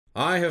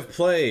I have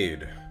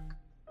played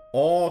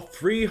all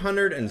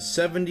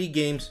 370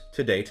 games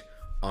to date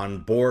on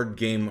Board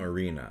Game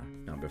Arena.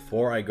 Now,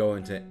 before I go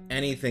into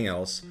anything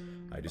else,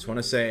 I just want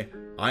to say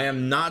I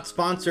am not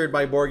sponsored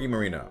by Board Game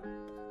Arena,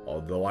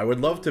 although I would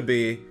love to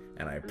be,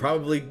 and I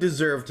probably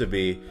deserve to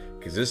be,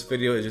 because this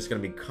video is just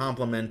going to be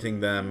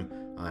complimenting them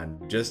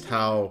on just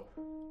how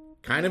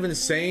kind of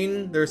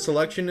insane their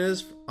selection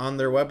is on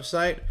their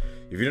website.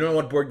 If you don't know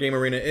what Board Game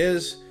Arena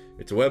is,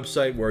 it's a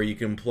website where you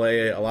can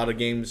play a lot of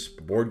games,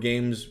 board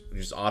games,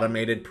 just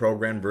automated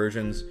programmed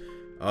versions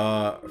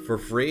for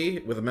free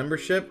with a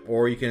membership,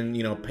 or you can,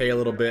 pay a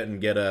little bit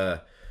and get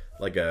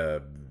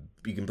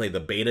you can play the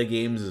beta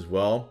games as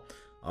well.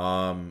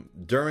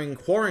 During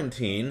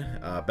quarantine,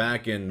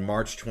 back in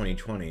March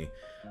 2020,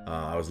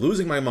 I was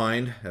losing my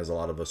mind, as a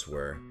lot of us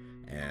were,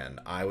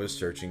 and I was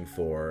searching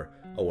for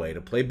a way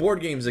to play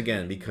board games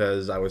again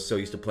because I was so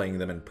used to playing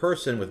them in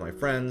person with my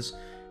friends,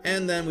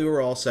 and then we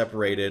were all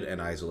separated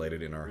and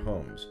isolated in our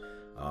homes.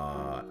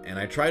 And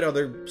I tried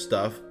other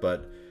stuff,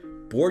 but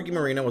Board Game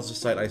Arena was the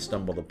site I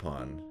stumbled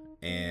upon,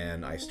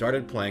 and I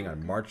started playing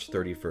on March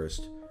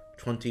 31st,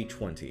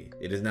 2020.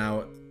 It is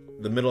now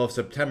the middle of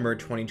September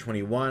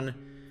 2021,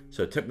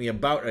 so it took me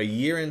about a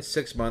year and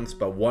 6 months,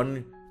 but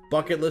one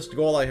bucket list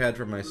goal I had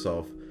for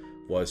myself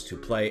was to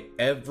play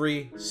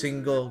every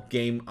single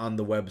game on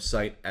the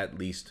website at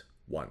least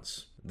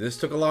once. This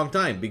took a long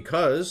time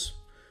because,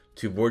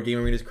 to Board Game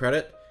Arena's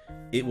credit,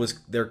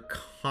 they're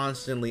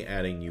constantly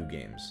adding new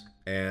games,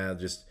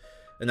 and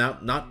now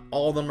not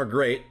all of them are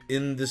great.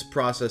 In this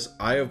process,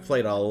 I have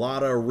played a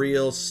lot of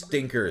real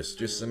stinkers,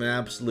 just some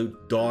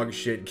absolute dog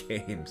shit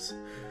games,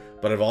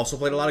 but I've also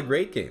played a lot of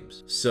great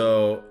games.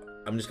 So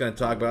I'm just going to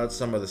talk about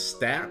some of the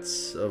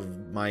stats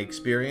of my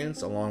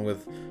experience, along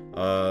with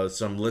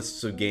some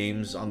lists of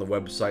games on the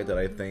website that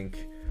I think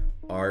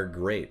are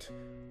great.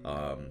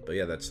 But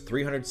yeah, that's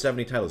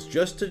 370 titles.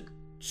 Just to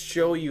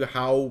show you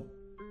how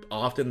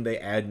often they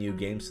add new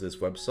games to this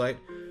website,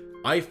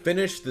 I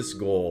finished this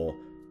goal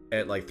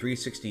at like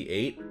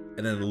 368,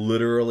 and then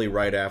literally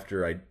right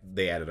after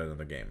they added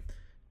another game.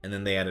 And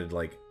then they added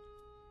like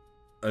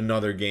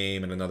another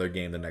game and another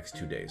game the next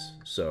 2 days.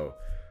 So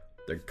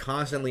they're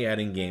constantly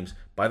adding games.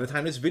 By the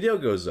time this video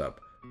goes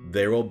up,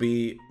 there will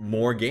be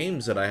more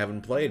games that I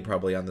haven't played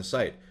probably on the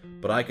site.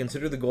 But I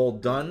consider the goal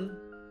done,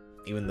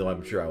 even though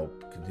I'm sure I will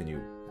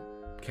continue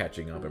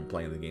catching up and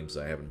playing the games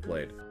that I haven't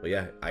played. But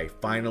yeah, I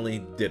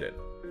finally did it.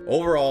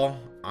 Overall,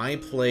 I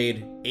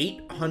played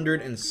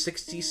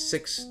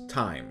 866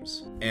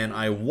 times, and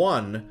I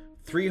won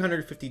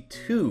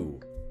 352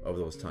 of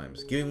those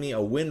times, giving me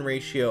a win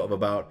ratio of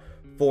about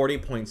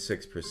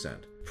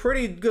 40.6%.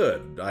 Pretty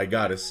good, I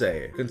gotta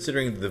say.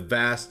 Considering the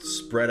vast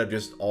spread of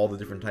just all the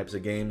different types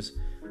of games,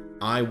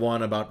 I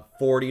won about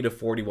 40 to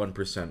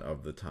 41%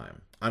 of the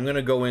time. I'm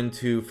gonna go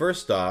into,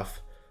 first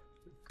off,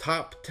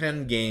 top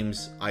 10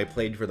 games I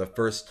played for the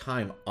first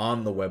time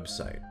on the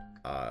website.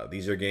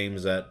 These are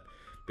games that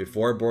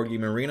before Board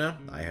Game Arena,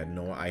 I had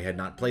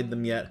not played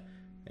them yet,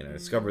 and I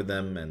discovered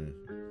them and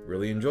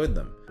really enjoyed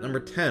them. Number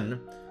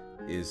 10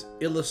 is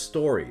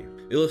Illustory.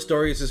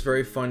 Illustory is this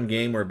very fun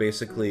game where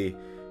basically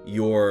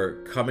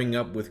you're coming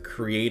up with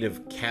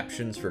creative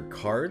captions for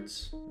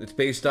cards. It's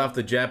based off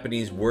the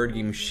Japanese word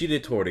game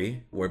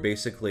Shiritori, where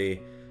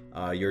basically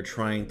you're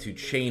trying to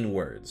chain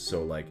words.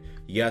 So like,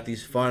 you got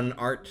these fun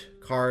art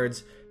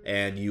cards,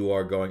 and you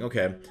are going,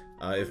 okay,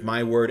 if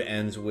my word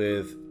ends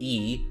with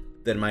E,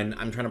 then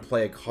I'm trying to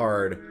play a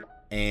card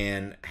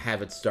and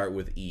have it start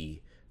with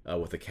E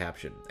with a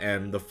caption.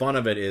 And the fun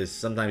of it is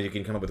sometimes you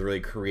can come up with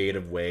really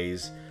creative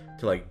ways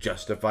to like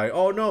justify,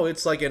 oh no,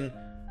 it's like an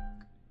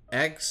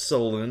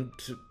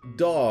excellent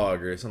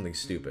dog or something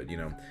stupid,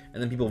 and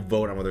then people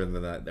vote on whether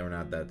or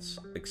not that's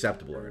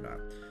acceptable or not.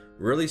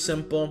 Really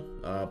simple,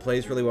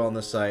 plays really well on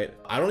the site.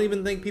 I don't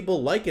even think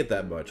people like it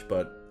that much,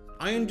 but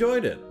I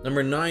enjoyed it.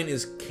 Number 9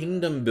 is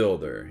Kingdom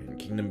Builder. In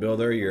Kingdom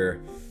Builder,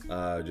 you're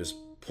just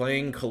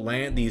playing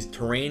these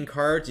terrain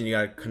cards, and you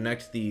gotta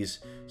connect these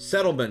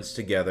settlements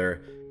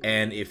together,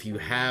 and if you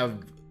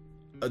have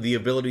the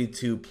ability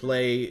to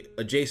play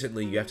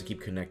adjacently, you have to keep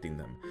connecting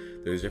them.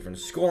 There's different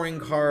scoring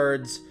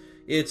cards.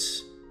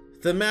 It's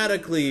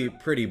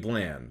thematically pretty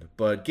bland,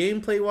 but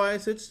gameplay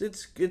wise,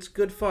 it's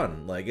good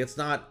fun. Like, it's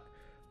not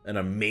an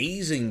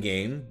amazing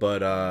game,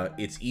 but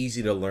it's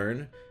easy to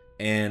learn,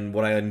 and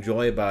what I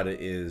enjoy about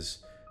it is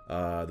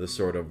the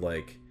sort of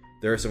like,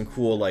 there are some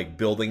cool like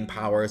building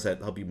powers that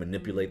help you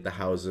manipulate the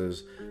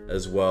houses,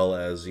 as well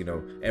as,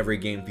 every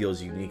game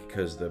feels unique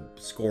because the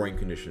scoring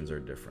conditions are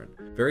different.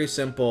 Very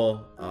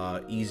simple,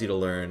 easy to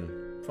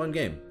learn, fun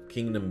game.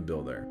 Kingdom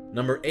Builder.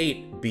 Number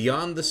 8,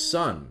 Beyond the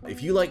Sun.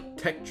 If you like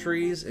tech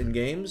trees in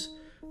games,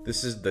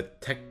 this is the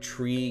tech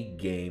tree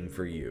game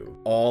for you.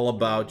 All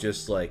about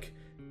just like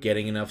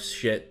getting enough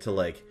shit to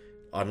like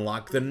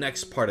unlock the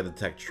next part of the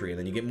tech tree, and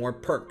then you get more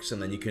perks, and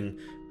then you can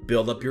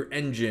build up your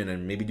engine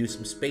and maybe do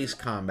some space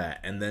combat,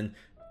 and then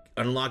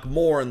unlock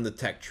more in the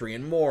tech tree,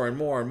 and more and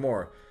more and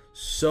more.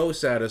 So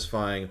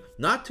satisfying.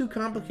 Not too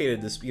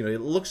complicated. This,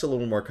 it looks a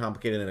little more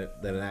complicated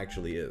than it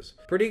actually is.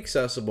 Pretty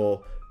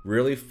accessible,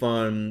 Really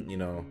fun, you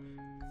know,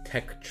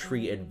 tech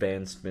tree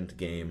advancement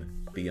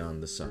game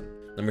beyond the sun.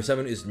 Number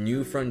 7 is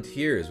New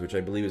Frontiers, which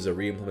I believe is a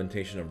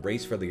re-implementation of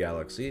Race for the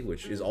Galaxy,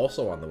 which is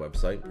also on the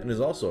website and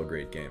is also a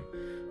great game.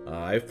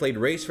 I've played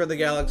Race for the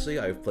Galaxy,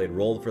 I've played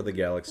Roll for the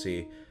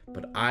Galaxy,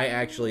 but I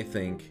actually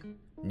think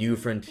New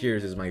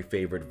Frontiers is my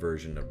favorite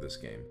version of this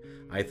game.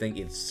 I think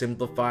it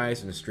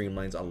simplifies and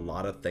streamlines a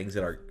lot of things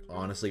that are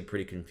honestly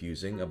pretty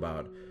confusing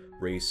about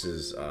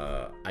Race's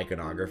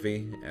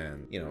iconography,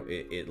 and you know,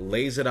 it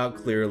lays it out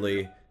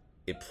clearly,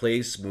 it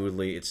plays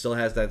smoothly, it still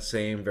has that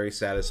same very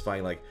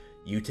satisfying, like,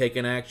 you take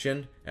an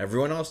action,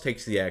 everyone else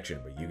takes the action,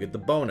 but you get the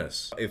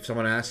bonus. If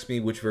someone asks me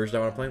which version I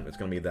want to play, it's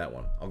going to be that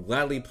one. I'll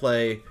gladly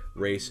play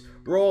Race.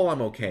 Roll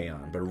I'm okay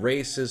on, but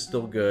Race is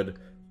still good,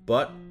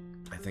 but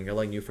I think I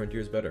like New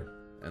Frontiers better,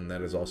 and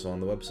that is also on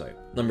the website.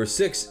 Number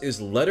 6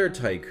 is Letter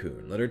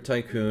Tycoon. Letter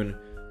Tycoon,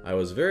 I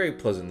was very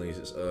pleasantly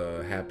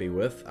happy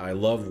with. I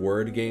love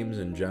word games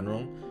in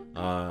general,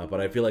 but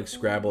I feel like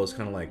Scrabble is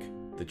kind of like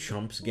the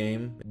chumps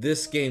game.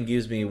 This game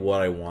gives me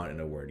what I want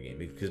in a word game,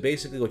 because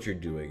basically what you're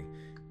doing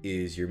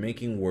is you're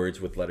making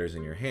words with letters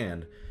in your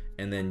hand,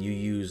 and then you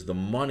use the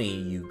money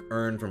you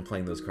earn from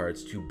playing those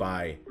cards to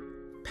buy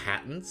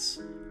patents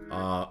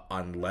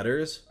on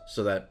letters,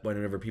 so that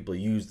whenever people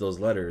use those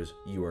letters,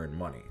 you earn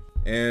money.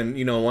 And,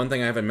 you know, one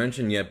thing I haven't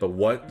mentioned yet, but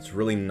what's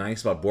really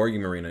nice about Board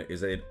Game Arena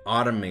is that it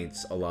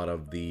automates a lot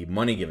of the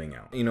money giving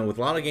out. You know, with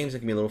a lot of games, it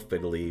can be a little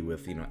fiddly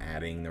with, you know,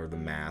 adding or the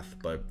math,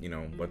 but, you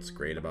know, what's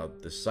great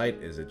about this site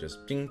is it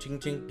just ching, ching,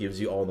 ching, gives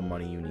you all the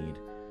money you need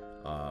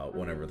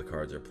whenever the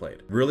cards are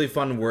played. Really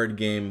fun word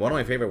game. One of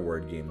my favorite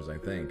word games, I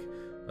think,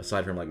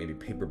 aside from, like, maybe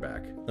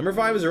Paperback. Number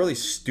 5 is a really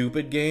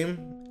stupid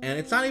game, and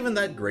it's not even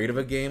that great of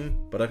a game,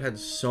 but I've had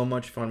so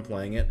much fun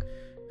playing it,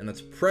 and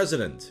that's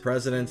President.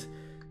 President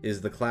is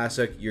the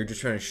classic. You're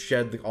just trying to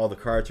shed all the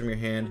cards from your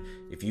hand.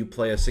 If you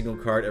play a single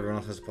card, everyone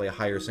else has to play a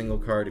higher single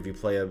card. If you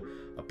play a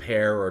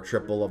pair or a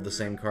triple of the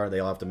same card, they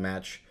all have to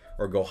match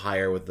or go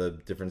higher with a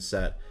different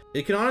set.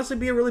 It can honestly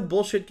be a really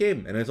bullshit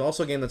game, and it's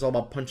also a game that's all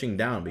about punching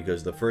down,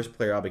 because the first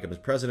player out becomes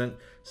president,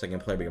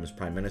 second player becomes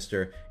prime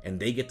minister, and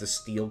they get to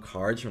steal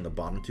cards from the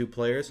bottom 2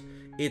 players.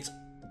 It's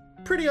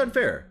pretty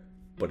unfair,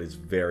 but it's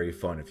very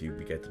fun if you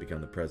get to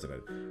become the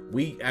president.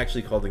 We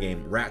actually call the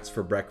game Rats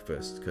for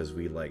Breakfast, because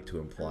we like to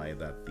imply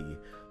that the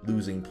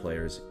losing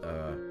players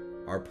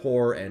are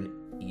poor and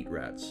eat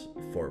rats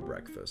for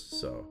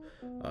breakfast. So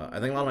I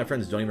think a lot of my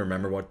friends don't even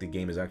remember what the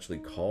game is actually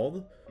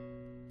called.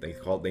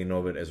 They know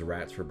of it as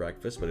Rats for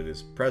Breakfast, but it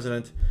is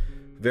President.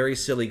 Very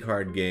silly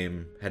card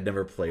game. Had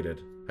never played it.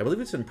 I believe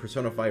it's in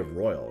Persona 5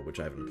 Royal, which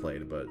I haven't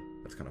played, but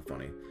that's kind of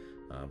funny.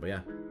 But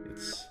yeah,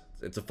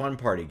 it's a fun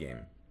party game.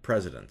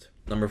 President.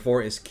 Number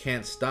 4 is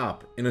Can't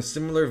Stop. In a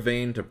similar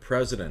vein to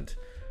President,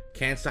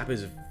 Can't Stop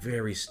is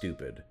very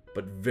stupid,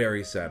 but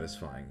very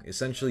satisfying.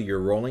 Essentially,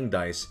 you're rolling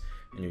dice,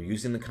 and you're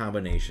using the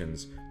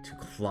combinations to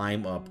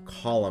climb up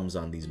columns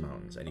on these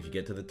mountains. And if you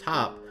get to the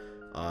top,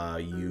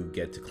 you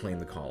get to claim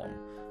the column.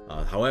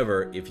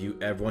 However, if you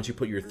once you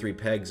put your 3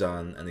 pegs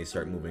on and they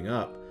start moving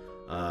up,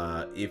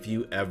 if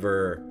you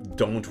ever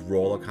don't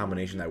roll a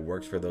combination that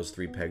works for those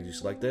 3 pegs you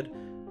selected,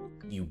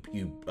 you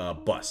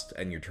bust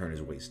and your turn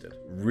is wasted.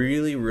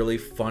 Really, really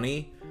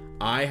funny.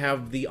 I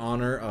have the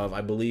honor of,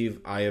 I believe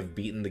I have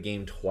beaten the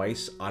game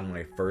twice on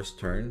my first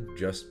turn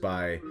just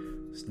by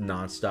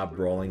non-stop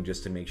rolling,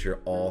 just to make sure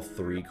all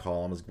 3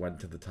 columns went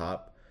to the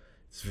top.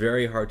 It's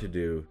very hard to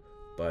do,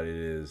 but it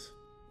is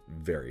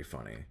very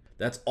funny.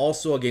 That's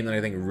also a game that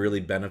I think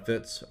really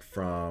benefits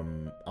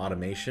from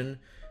automation,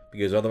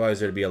 because otherwise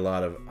there'd be a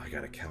lot of, I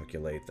gotta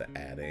calculate the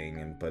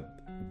adding, but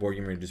Board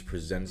Game Arena just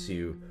presents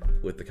you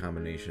with the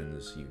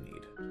combinations you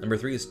need. Number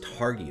 3 is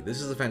Targi. This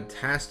is a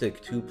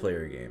fantastic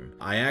 2-player game.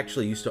 I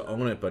actually used to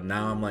own it, but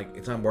now I'm like,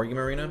 it's on Board Game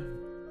Arena.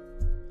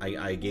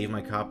 I gave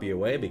my copy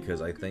away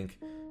because I think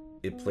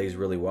it plays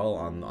really well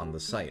on the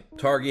site.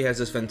 Targi has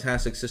this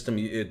fantastic system.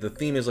 The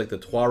theme is like the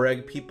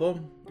Tuareg people.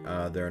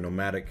 They're a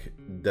nomadic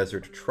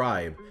desert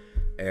tribe,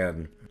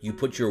 and you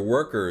put your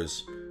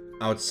workers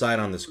outside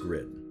on this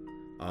grid,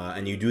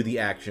 and you do the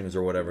actions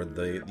or whatever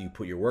you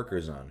put your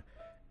workers on,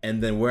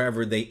 and then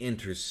wherever they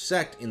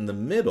intersect in the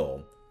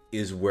middle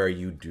is where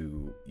you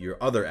do your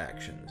other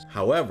actions.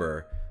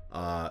 However,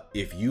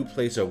 if you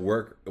place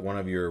one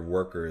of your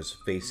workers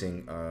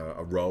facing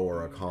a row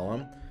or a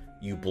column,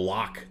 you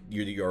block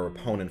your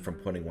opponent from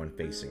putting one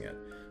facing it.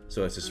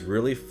 So it's this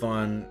really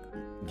fun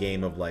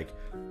game of like,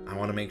 I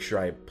want to make sure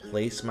I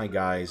place my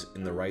guys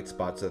in the right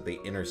spots so that they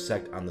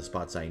intersect on the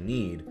spots I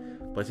need.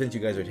 But since you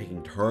guys are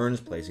taking turns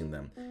placing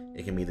them,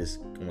 it can be this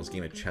almost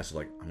game of chess of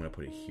like, I'm going to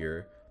put it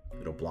here,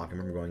 it'll block him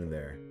from going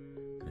there.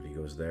 And if he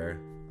goes there,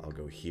 I'll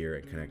go here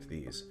and connect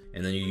these.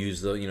 And then you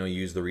use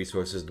the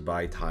resources to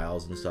buy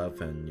tiles and stuff,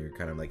 and you're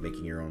kind of like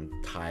making your own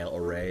tile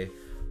array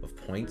of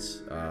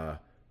points.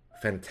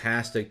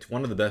 Fantastic.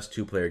 One of the best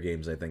 2-player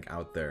games I think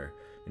out there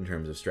in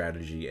terms of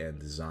strategy and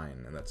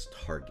design, and that's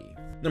Targi.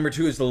 Number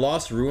 2 is The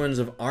Lost Ruins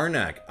of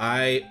Arnak.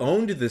 I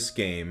owned this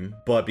game,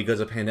 but because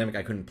of pandemic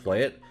I couldn't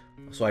play it,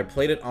 so I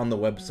played it on the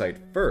website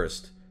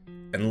first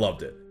and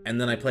loved it. And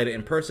then I played it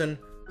in person,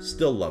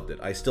 still loved it.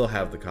 I still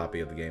have the copy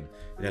of the game.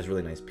 It has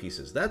really nice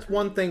pieces. That's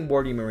one thing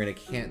Board Game Arena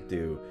can't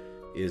do,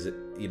 is,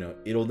 you know,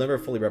 it'll never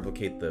fully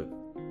replicate the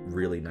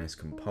really nice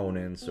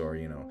components or,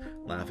 you know,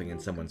 laughing in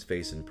someone's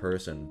face in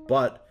person.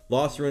 But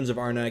Lost Ruins of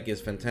Arnak is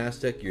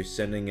fantastic. You're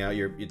sending out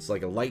it's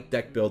like a light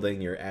deck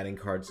building. You're adding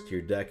cards to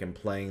your deck and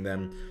playing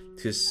them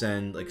to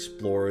send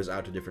explorers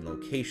out to different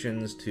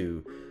locations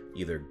to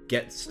either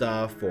get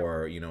stuff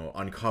or, you know,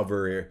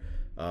 uncover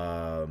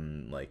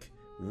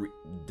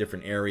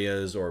different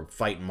areas or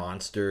fight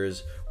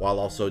monsters, while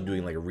also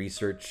doing like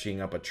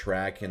researching up a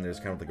track, and there's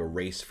kind of like a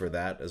race for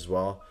that as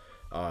well.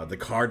 The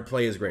card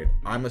play is great.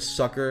 I'm a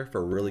sucker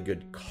for really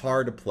good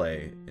card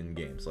play in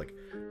games, like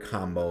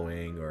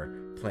comboing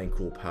or playing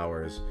cool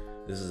powers.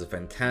 This is a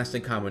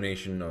fantastic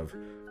combination of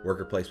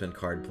worker placement,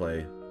 card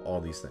play,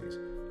 all these things.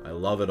 I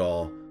love it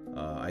all.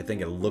 I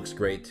think it looks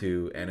great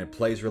too, and it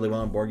plays really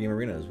well in Board Game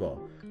Arena as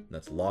well.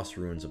 That's Lost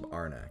Ruins of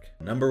Arnak.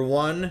 Number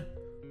 1,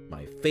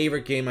 my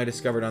favorite game I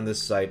discovered on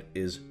this site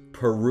is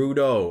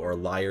Perudo, or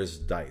Liar's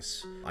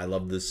Dice. I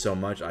love this so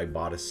much, I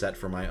bought a set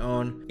for my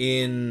own.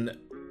 In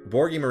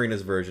Board Game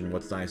Arena's version,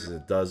 what's nice is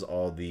it does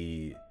all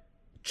the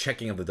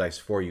checking of the dice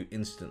for you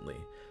instantly.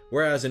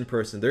 Whereas in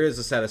person, there is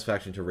a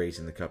satisfaction to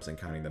raising the cups and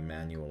counting them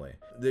manually.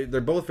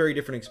 They're both very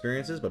different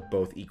experiences, but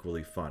both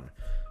equally fun.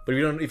 But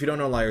if you don't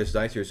know Liar's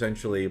Dice, you're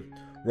essentially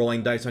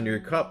rolling dice under your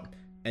cup,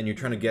 and you're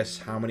trying to guess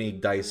how many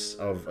dice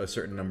of a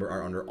certain number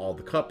are under all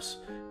the cups,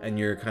 and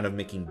you're kind of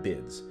making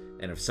bids.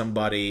 And if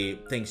somebody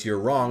thinks you're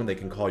wrong, they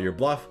can call your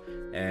bluff,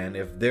 and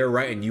if they're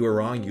right and you are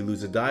wrong, you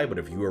lose a die, but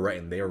if you are right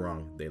and they are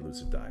wrong, they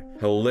lose a die.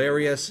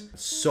 Hilarious.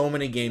 So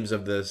many games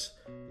of this.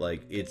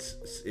 Like,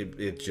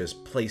 it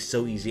just plays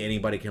so easy,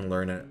 anybody can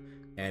learn it,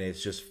 and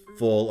it's just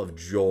full of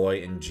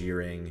joy and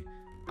jeering.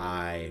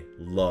 I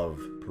love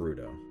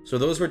Perudo. So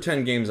those were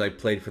 10 games I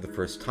played for the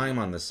first time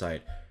on the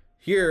site.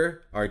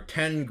 Here are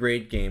 10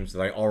 great games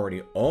that I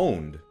already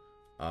owned,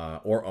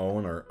 or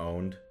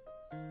owned.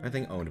 I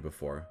think owned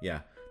before,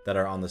 yeah, that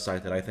are on the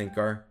site that I think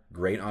are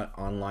great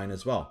online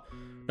as well.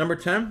 Number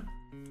 10,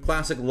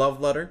 Classic Love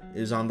Letter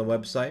is on the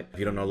website. If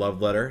you don't know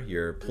Love Letter,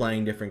 you're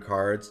playing different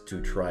cards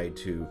to try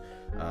to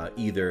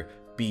either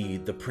be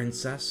the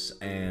princess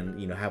and,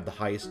 you know, have the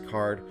highest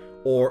card,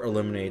 or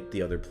eliminate the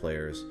other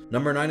players.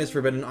 Number 9 is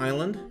Forbidden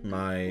Island.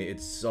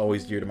 It's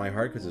always dear to my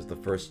heart because it's the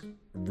first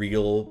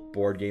real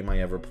board game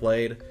I ever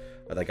played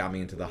that got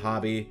me into the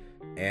hobby,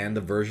 and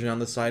the version on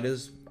the site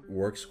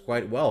works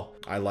quite well.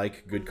 I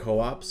like good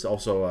co-ops.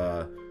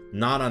 Also,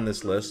 not on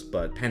this list,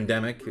 but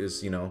Pandemic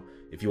is, you know,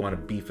 if you want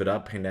to beef it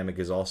up, Pandemic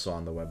is also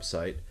on the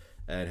website,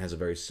 and it has a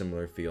very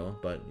similar feel.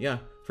 But yeah,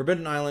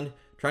 Forbidden Island,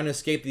 trying to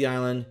escape the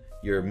island,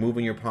 you're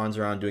moving your pawns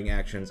around, doing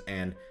actions,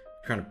 and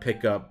trying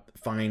to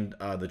find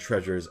the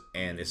treasures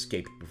and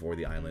escape before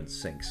the island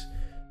sinks.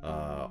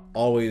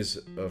 Always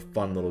a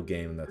fun little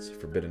game. That's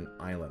Forbidden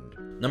Island.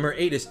 Number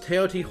 8 is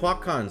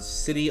Teotihuacan,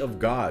 City of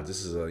Gods.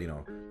 This is a, you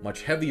know,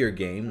 much heavier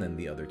game than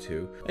the other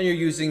two, and you're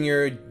using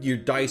your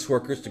dice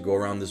workers to go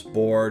around this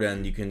board,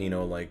 and you can, you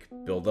know, like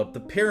build up the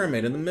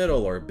pyramid in the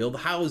middle, or build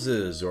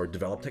houses, or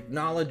develop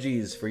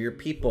technologies for your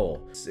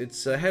people.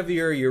 It's a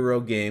heavier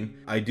Euro game.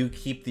 I do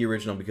keep the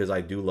original because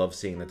I do love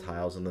seeing the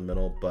tiles in the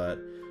middle, but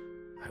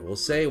I will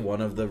say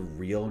one of the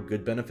real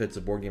good benefits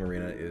of Board Game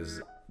Arena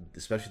is,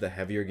 especially the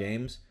heavier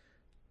games,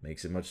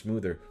 makes it much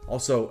smoother.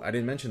 Also, I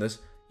didn't mention this,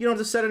 you don't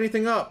have to set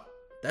anything up.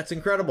 That's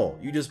incredible.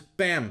 You just,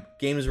 bam,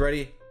 game's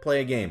ready,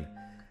 play a game.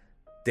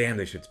 Damn,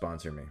 they should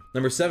sponsor me.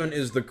 Number 7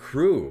 is The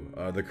Crew.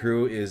 The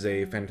Crew is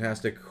a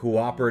fantastic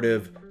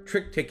cooperative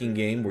trick-taking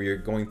game where you're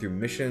going through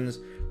missions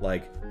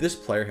like this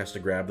player has to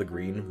grab the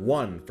green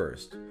 1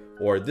 first,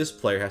 or this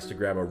player has to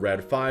grab a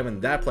red 5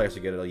 and that player has to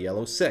get a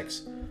yellow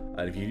 6.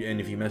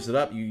 If you mess it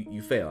up,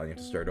 you fail and you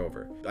have to start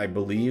over. I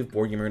believe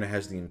Board Game Arena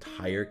has the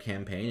entire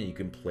campaign and you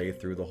can play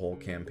through the whole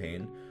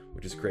campaign,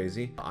 which is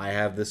crazy. I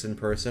have this in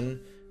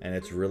person and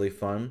it's really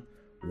fun.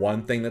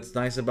 One thing that's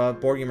nice about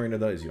Board Game Arena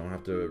though is you don't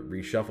have to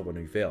reshuffle when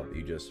you fail.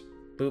 You just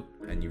boop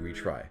and you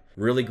retry.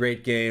 Really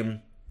great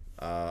game.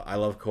 I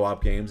love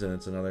co-op games, and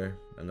it's another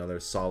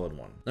solid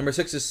one. Number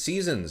 6 is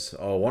Seasons.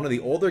 One of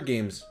the older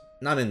games,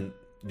 not in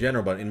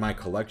general, but in my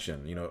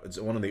collection. You know, it's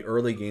one of the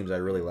early games I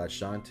really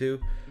latched on to.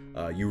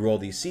 You roll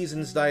these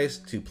Seasons dice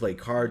to play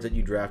cards that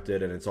you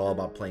drafted, and it's all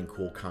about playing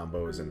cool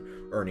combos and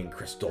earning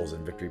crystals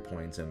and victory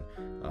points. And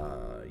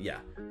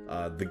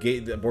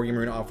the Board Game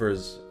Arena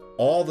offers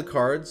all the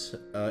cards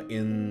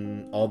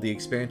in all the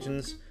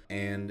expansions,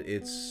 and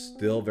it's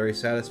still very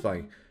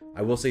satisfying.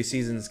 I will say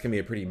Seasons can be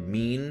a pretty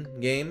mean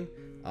game,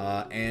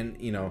 and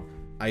you know,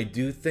 I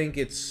do think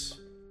it's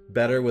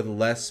better with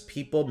less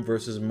people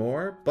versus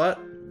more, but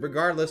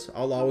regardless,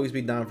 I'll always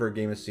be down for a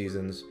game of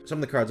Seasons. Some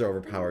of the cards are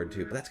overpowered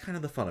too, but that's kind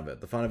of the fun of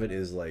it. The fun of it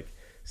is like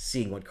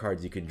seeing what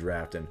cards you can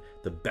draft and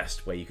the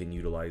best way you can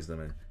utilize them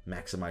and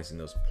maximizing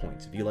those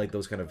points. If you like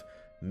those kind of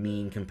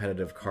mean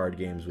competitive card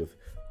games with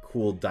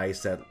cool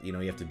dice that, you know,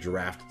 you have to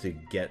draft to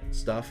get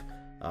stuff,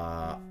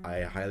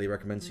 I highly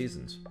recommend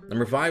Seasons.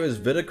 Number 5 is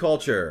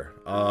Viticulture,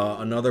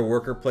 another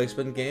worker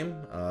placement game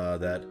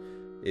that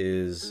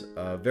is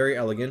very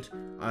elegant.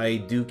 I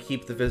do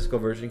keep the physical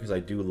version because I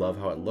do love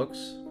how it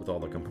looks with all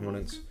the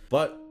components,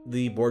 but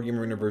the Board Game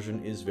Arena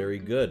version is very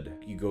good.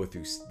 You go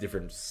through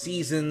different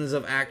seasons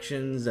of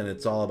actions, and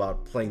it's all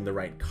about playing the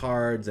right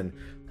cards and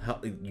how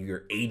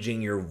you're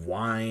aging your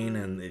wine,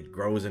 and it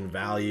grows in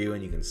value,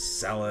 and you can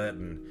sell it,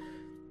 and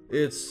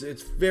it's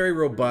very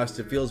robust.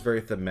 It feels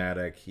very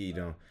thematic. You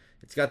know,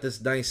 it's got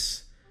this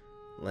nice,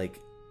 like,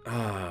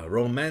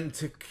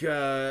 romantic,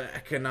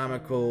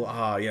 economical.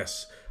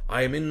 Yes,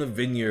 I am in the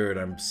vineyard.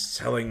 I'm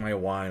selling my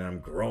wine. I'm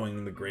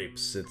growing the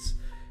grapes. It's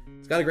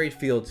got a great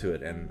feel to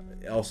it,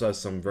 and it also has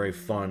some very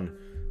fun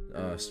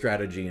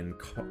strategy and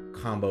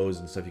combos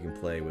and stuff you can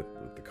play with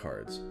the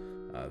cards.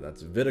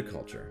 That's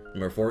Viticulture.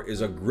 Number 4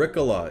 is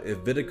Agricola. If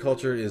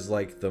Viticulture is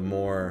like the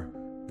more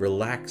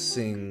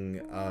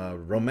relaxing,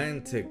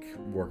 romantic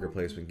worker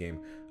placement game,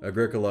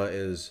 Agricola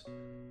is,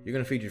 you're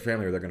gonna feed your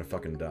family or they're gonna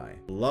fucking die.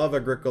 Love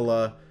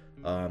Agricola.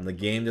 The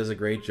game does a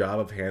great job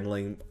of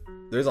handling.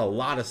 There's a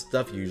lot of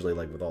stuff usually,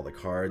 like with all the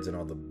cards and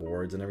all the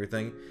boards and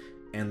everything,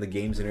 and the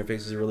game's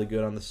interface is really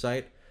good on the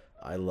site.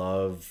 I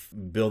love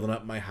building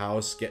up my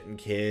house, getting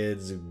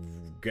kids,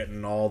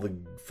 getting all the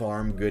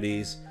farm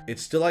goodies.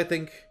 It's still, I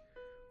think,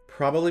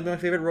 probably my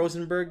favorite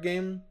Rosenberg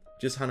game,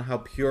 just on how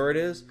pure it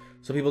is.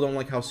 Some people don't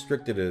like how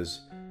strict it is,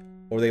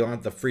 or they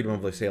want the freedom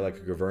of, like, say,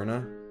 like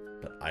Caverna,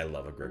 but I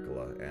love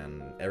Agricola,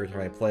 and every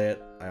time I play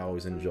it, I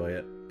always enjoy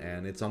it,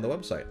 and it's on the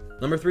website.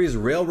 Number 3 is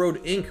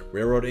Railroad Ink.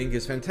 Railroad Ink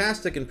is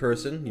fantastic in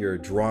person. You're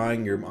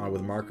drawing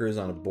with markers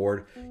on a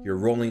board, you're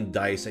rolling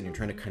dice, and you're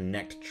trying to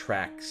connect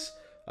tracks.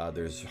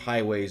 There's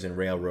highways and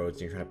railroads,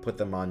 and you're trying to put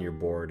them on your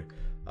board,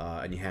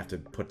 and you have to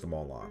put them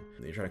all on.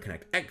 And you're trying to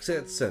connect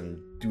exits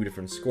and do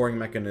different scoring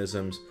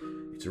mechanisms.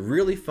 It's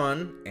really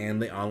fun,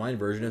 and the online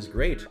version is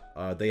great.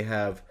 They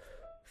have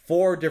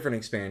 4 different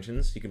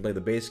expansions. You can play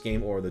the base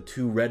game or the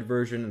 2 red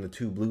version and the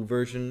 2 blue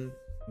version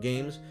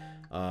games.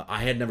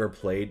 I had never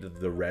played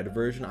the red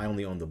version. I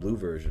only owned the blue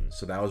version,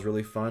 so that was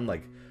really fun.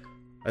 Like,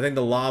 I think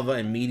the lava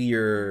and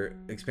meteor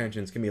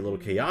expansions can be a little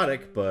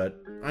chaotic,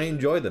 but I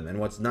enjoy them. And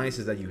what's nice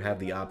is that you have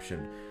the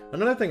option.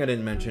 Another thing I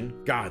didn't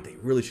mention, God, they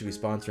really should be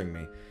sponsoring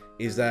me,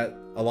 is that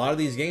a lot of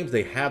these games,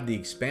 they have the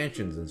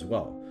expansions as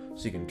well.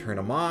 So you can turn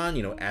them on,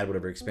 you know, add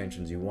whatever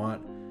expansions you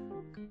want.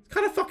 It's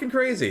kind of fucking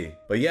crazy.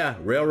 But yeah,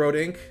 Railroad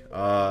Ink,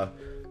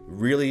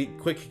 really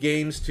quick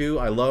games too.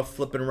 I love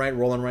flipping right,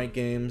 rolling right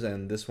games,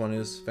 and this one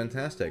is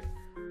fantastic.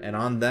 And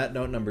on that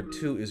note, number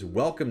 2 is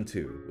Welcome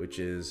To, which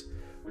is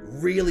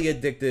really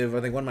addictive.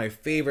 I think one of my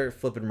favorite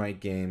flip and write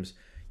games.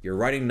 You're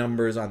writing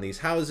numbers on these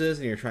houses,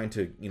 and you're trying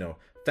to, you know,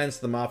 fence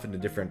them off into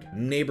different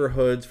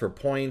neighborhoods for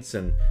points,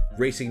 and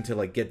racing to,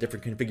 like, get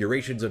different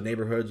configurations of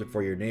neighborhoods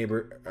for your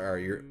neighbor or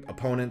your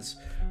opponents,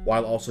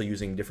 while also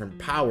using different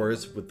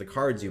powers with the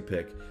cards you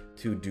pick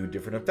to do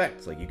different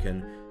effects. Like, you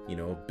can, you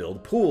know,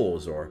 build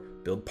pools or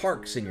build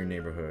parks in your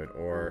neighborhood,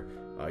 or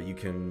you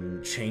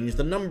can change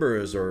the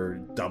numbers or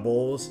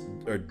double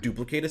or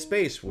duplicate a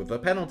space with a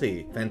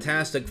penalty.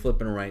 Fantastic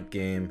flip and write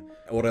game.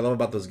 What I love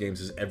about those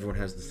games is everyone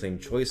has the same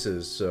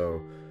choices,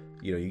 so,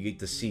 you know, you get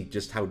to see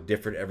just how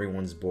different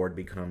everyone's board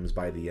becomes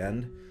by the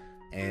end.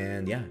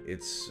 And yeah,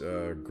 it's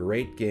a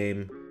great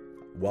game.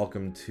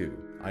 Welcome To.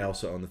 I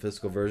also own the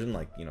physical version,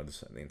 like, you know,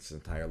 this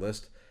entire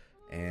list.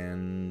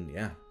 And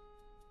yeah,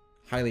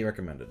 highly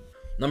recommended.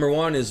 Number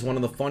 1 is one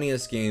of the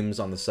funniest games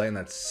on the site, and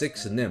that's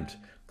Six Nimmt.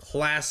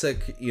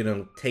 Classic, you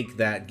know, take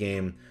that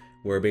game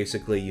where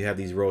basically you have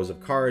these rows of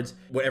cards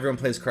where everyone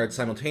plays cards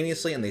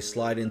simultaneously and they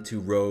slide into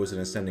rows in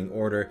ascending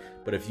order.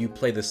 But if you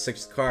play the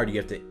 6th card, you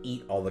have to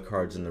eat all the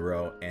cards in the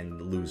row and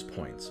lose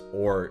points.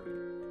 Or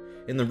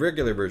in the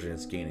regular version,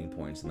 it's gaining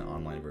points, and the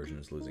online version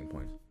is losing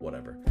points.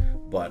 Whatever.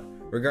 But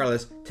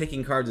regardless,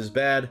 taking cards is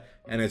bad,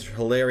 and it's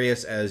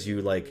hilarious as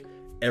you, like,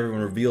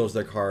 everyone reveals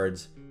their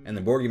cards, and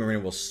the Board Game Arena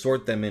will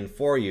sort them in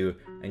for you,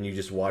 and you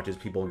just watch as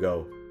people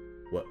go,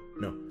 what?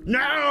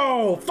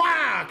 No,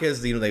 fuck!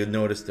 As, you know, they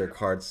notice their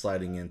cards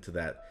sliding into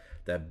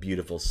that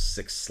beautiful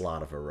 6th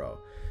slot of a row.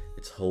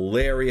 It's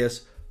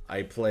hilarious.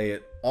 I play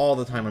it all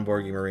the time on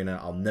Board Game Arena.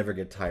 I'll never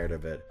get tired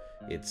of it.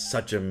 It's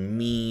such a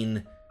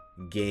mean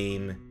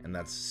game, and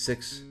that's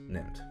Six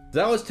Nimmt.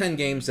 That was 10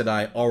 games that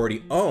I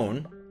already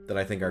own that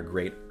I think are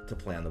great to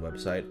play on the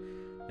website.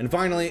 And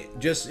finally,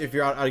 just if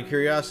you're out of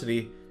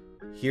curiosity,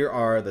 here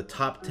are the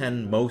top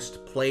 10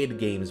 most played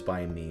games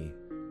by me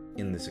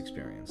in this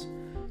experience.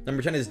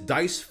 Number 10 is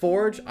Dice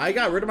Forge. I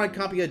got rid of my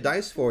copy of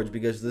Dice Forge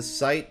because this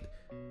site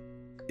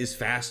is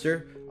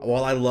faster.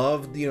 While I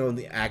loved, you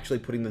know, actually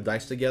putting the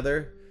dice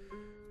together,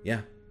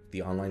 yeah,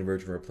 the online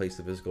version replaced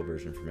the physical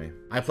version for me.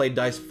 I played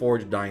Dice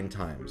Forge 9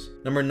 times.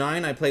 Number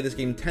 9, I played this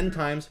game 10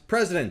 times.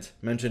 President,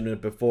 mentioned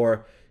it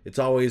before. It's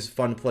always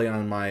fun to play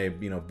on my,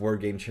 you know,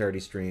 board game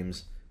charity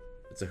streams.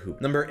 It's a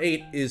hoop. Number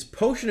 8 is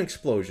Potion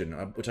Explosion,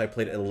 which I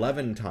played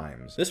 11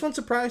 times. This one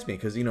surprised me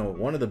because, you know,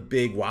 one of the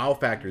big wow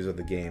factors of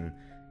the game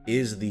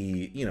is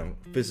the, you know,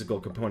 physical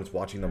components,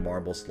 watching the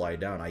marbles slide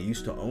down. I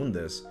used to own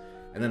this,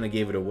 and then I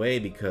gave it away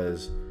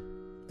because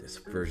this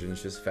version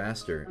is just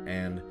faster.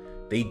 And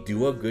they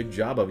do a good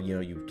job of, you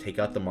know, you take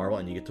out the marble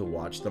and you get to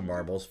watch the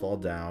marbles fall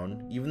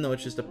down, even though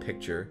it's just a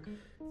picture.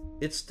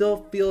 It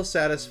still feels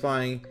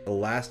satisfying. The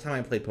last time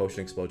I played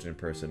Potion Explosion in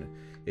person,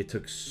 it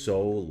took so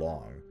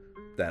long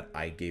that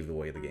I gave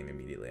away the game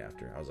immediately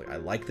after. I was like, I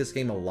like this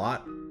game a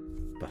lot,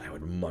 but I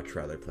would much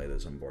rather play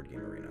this on Board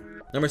Game Arena.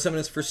 Number 7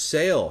 is For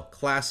Sale.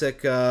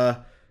 Classic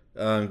game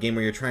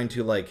where you're trying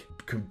to like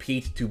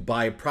compete to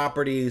buy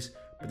properties,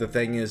 but the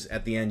thing is,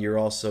 at the end, you're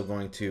also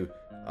going to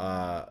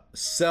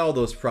sell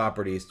those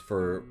properties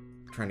for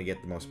trying to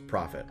get the most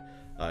profit.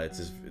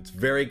 It's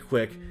very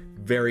quick,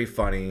 very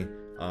funny.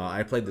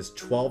 I played this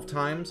 12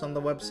 times on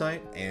the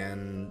website,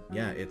 and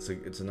yeah, it's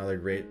another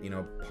great, you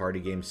know, party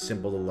game,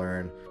 simple to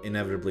learn.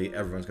 Inevitably,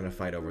 everyone's gonna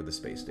fight over the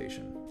space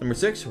station. Number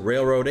 6,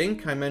 Railroad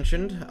Inc. I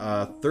mentioned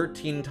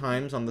 13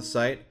 times on the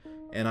site,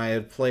 and I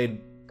have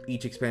played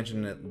each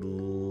expansion at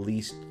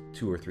least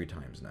 2 or 3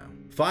 times now.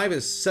 5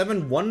 is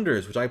Seven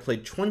Wonders, which I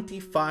played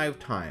 25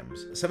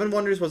 times. Seven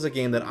Wonders was a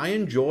game that I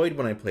enjoyed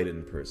when I played it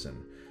in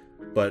person,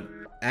 but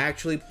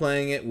actually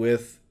playing it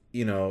with,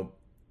 you know,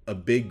 a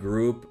big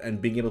group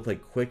and being able to play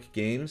quick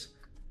games,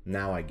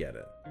 now I get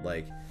it.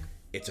 Like,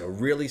 it's a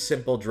really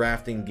simple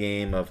drafting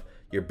game of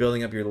you're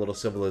building up your little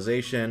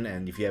civilization,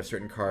 and if you have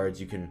certain cards,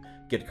 you can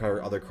get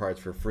other cards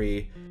for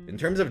free. In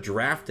terms of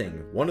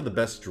drafting, one of the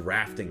best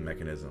drafting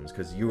mechanisms,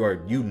 because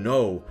you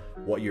know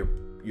what your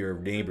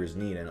neighbors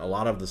need, and a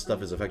lot of the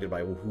stuff is affected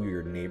by who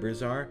your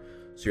neighbors are.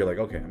 So you're like,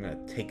 okay, I'm gonna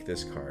take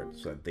this card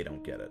so that they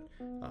don't get it,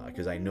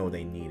 because I know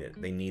they need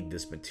it. They need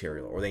this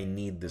material, or they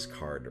need this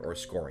card or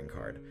scoring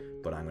card,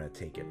 but I'm gonna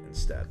take it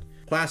instead.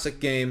 Classic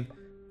game,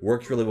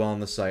 works really well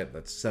on the site.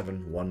 That's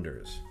Seven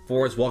Wonders.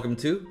 4 is Welcome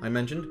To. I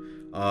mentioned.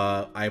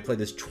 I played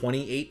this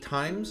 28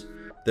 times.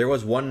 There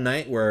was one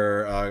night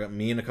where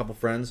me and a couple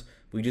friends,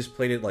 we just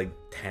played it like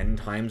 10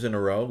 times in a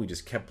row. We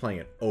just kept playing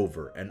it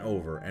over and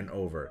over and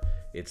over.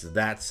 It's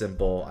that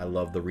simple. I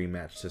love the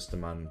rematch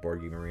system on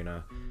Board Game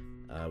Arena.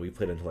 We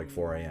played until like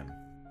 4 a.m.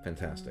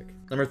 Fantastic.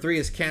 Number 3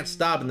 is Can't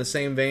Stop, in the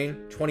same vein.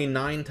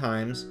 29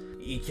 times.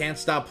 You can't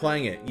stop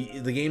playing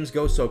it. The games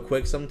go so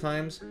quick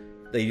sometimes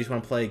that you just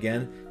want to play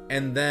again.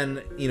 And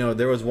then, you know,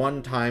 there was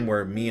one time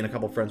where me and a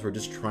couple friends were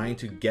just trying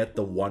to get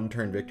the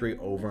one-turn victory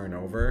over and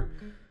over.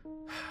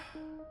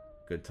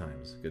 Good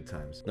times, good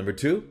times. Number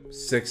 2,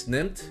 Six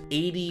Nimmt,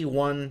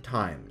 81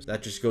 times.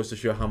 That just goes to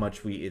show how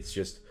much it's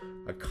just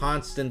a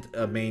constant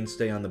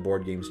mainstay on the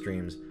board game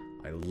streams.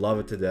 I love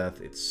it to death.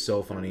 It's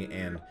so funny,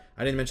 and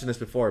I didn't mention this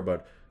before,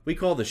 but we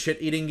call it the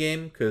shit-eating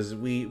game because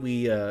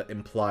we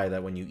imply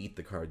that when you eat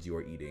the cards, you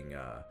are eating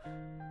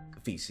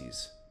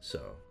feces. So,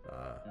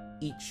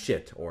 Eat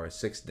Shit, or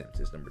Six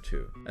Nimmt, is number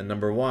 2. And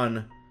number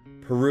 1,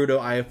 Perudo,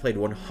 I have played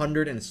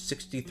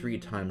 163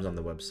 times on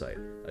the website.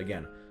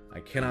 Again, I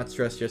cannot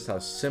stress just how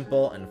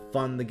simple and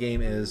fun the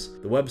game is.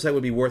 The website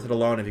would be worth it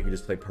alone if you could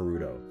just play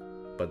Perudo.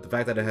 But the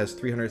fact that it has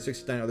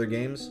 369 other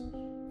games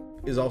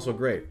is also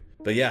great.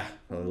 But yeah,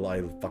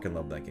 I fucking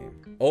love that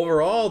game.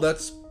 Overall,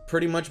 that's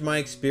pretty much my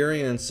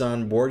experience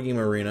on Board Game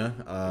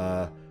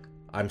Arena.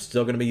 I'm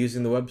still going to be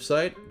using the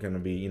website. Going to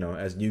be, you know,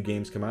 as new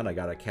games come out, I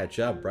got to catch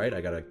up, right?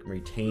 I got to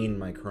retain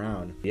my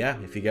crown.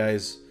 Yeah, if you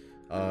guys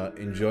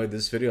enjoyed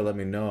this video, let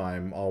me know.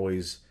 I'm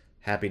always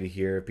happy to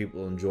hear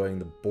people enjoying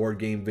the board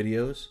game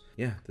videos.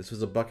 Yeah, this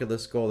was a bucket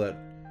list goal that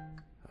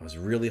I was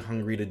really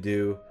hungry to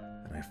do,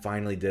 and I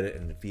finally did it,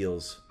 and it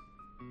feels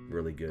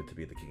really good to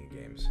be the King of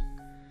Games.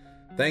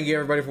 Thank you,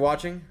 everybody, for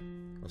watching.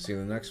 I'll see you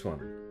in the next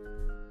one.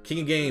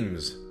 King of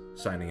Games,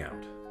 signing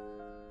out.